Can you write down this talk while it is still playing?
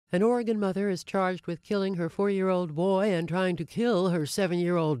An Oregon mother is charged with killing her 4-year-old boy and trying to kill her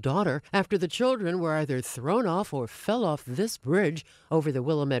 7-year-old daughter after the children were either thrown off or fell off this bridge over the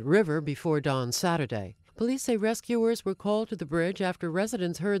Willamette River before dawn Saturday. Police say rescuers were called to the bridge after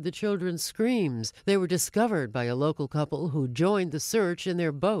residents heard the children's screams. They were discovered by a local couple who joined the search in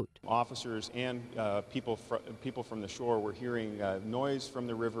their boat. Officers and people from the shore were hearing noise from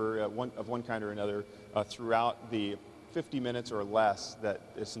the river of one kind or another throughout the 50 minutes or less that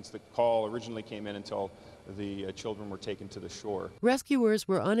since the call originally came in until the children were taken to the shore. Rescuers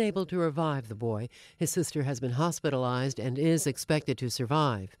were unable to revive the boy. His sister has been hospitalized and is expected to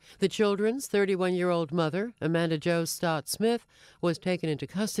survive. The children's 31-year-old mother, Amanda Jo Stott Smith, was taken into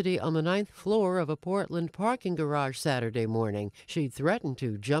custody on the 9th floor of a Portland parking garage Saturday morning. She threatened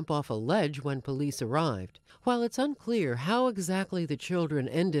to jump off a ledge when police arrived. While it's unclear how exactly the children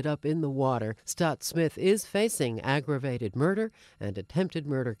ended up in the water, Stott Smith is facing aggravated murder and attempted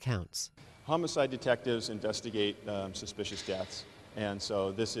murder counts. Homicide detectives investigate suspicious deaths, and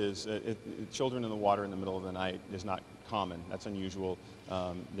so this is children in the water in the middle of the night is not common. That's unusual.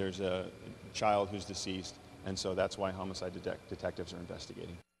 There's a child who's deceased, and so that's why homicide detectives are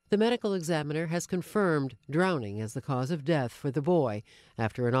investigating. The medical examiner has confirmed drowning as the cause of death for the boy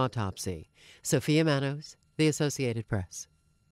after an autopsy. Sophia Manos, The Associated Press.